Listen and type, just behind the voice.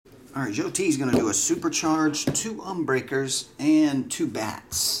All right, Joe T is going to do a Supercharged, 2 UMBreakers, and 2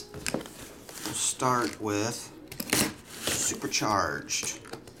 bats. We'll start with Supercharged.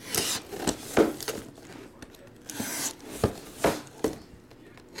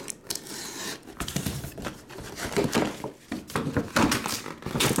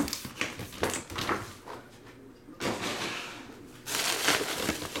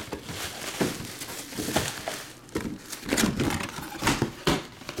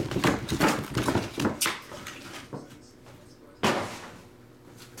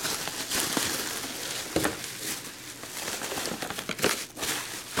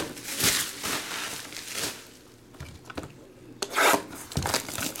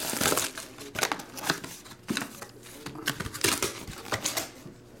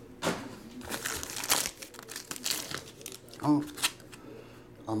 Oh,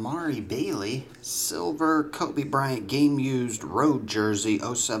 Amari Bailey, silver Kobe Bryant game-used road jersey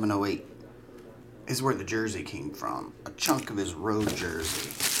 0708 is where the jersey came from. A chunk of his road jersey.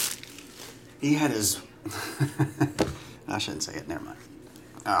 He had his... I shouldn't say it, never mind.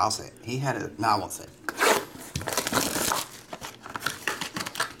 I'll say it. He had it. No, I won't say it.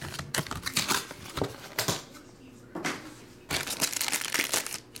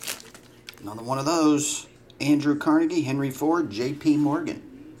 Another one of those. Andrew Carnegie, Henry Ford, J.P. Morgan.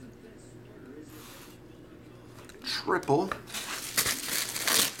 Triple.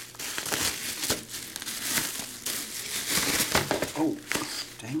 Oh,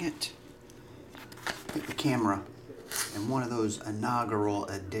 dang it. Hit the camera. And one of those inaugural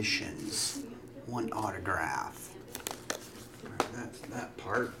editions. One autograph. All right, that's that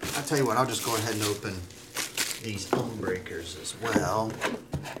part. I'll tell you what, I'll just go ahead and open these UMBreakers as well.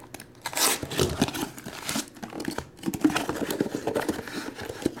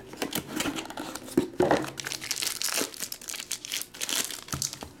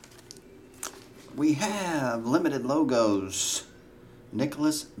 We have limited logos.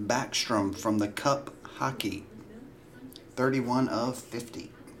 Nicholas Backstrom from the Cup Hockey. 31 of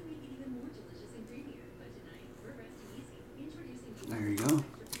 50. There you go.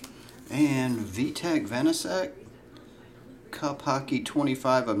 And Vitek Vanasek. Cup Hockey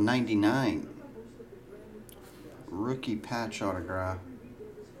 25 of 99. Rookie patch autograph.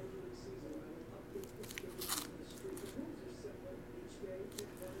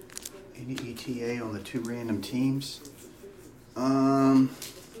 Any ETA on the 2 random teams?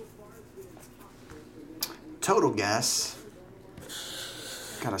 Total guess.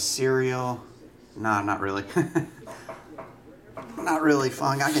 Got a cereal. Nah, not really. Not really,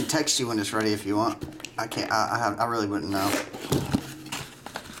 Fung. I can text you when it's ready if you want. I can't. I really wouldn't know.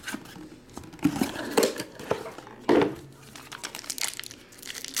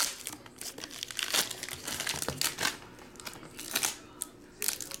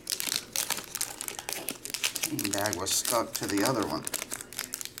 Bag was stuck to the other one.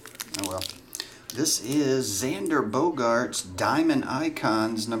 Oh well. This is Xander Bogaerts Diamond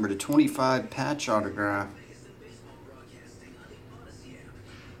Icons number to 25 patch autograph.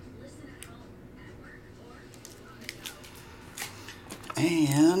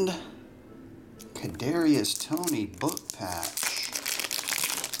 And Kadarius Toney book patch.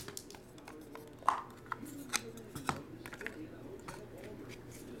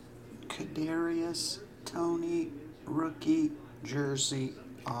 Kadarius Toney rookie jersey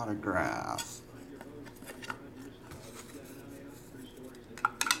autograph.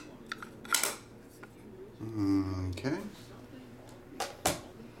 Okay.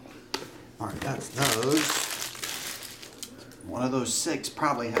 Alright, that's those. One of those 6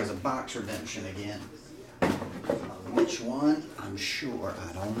 probably has a box redemption again. Which one? I'm sure.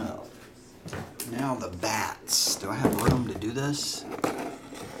 I don't know. Now the bats. Do I have room to do this?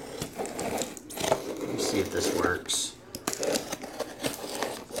 Let's see if this works.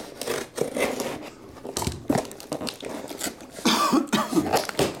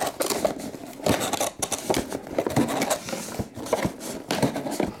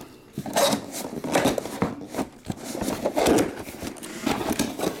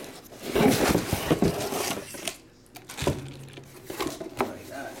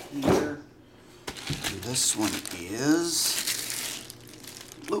 This one is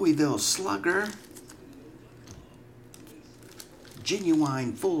Louisville Slugger.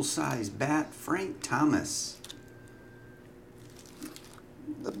 Genuine full-size bat, Frank Thomas.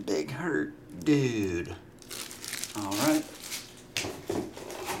 The big hurt dude. All right.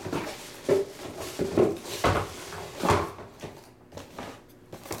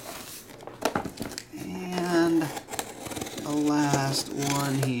 And the last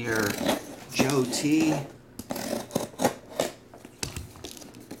one here, Joe T.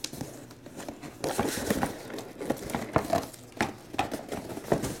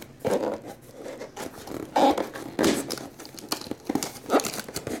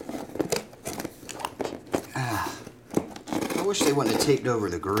 wish they wouldn't have taped over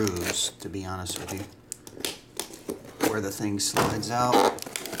the grooves, to be honest with you. Where the thing slides out.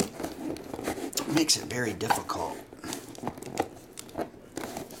 It makes it very difficult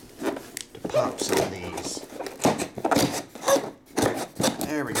to pop some of these.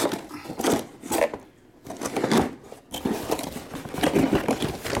 There we go.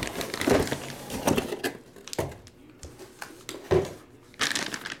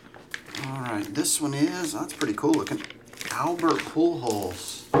 Alright, this one is, that's pretty cool looking. Albert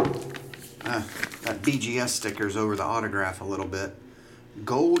Pujols. That BGS sticker's over the autograph a little bit.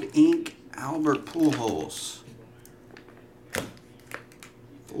 Gold ink Albert Pujols.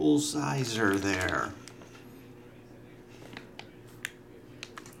 Full sizer there.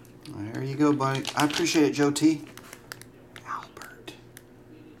 There you go, buddy. I appreciate it, Joe T. Albert.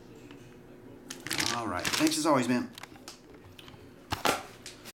 All right. Thanks as always, man.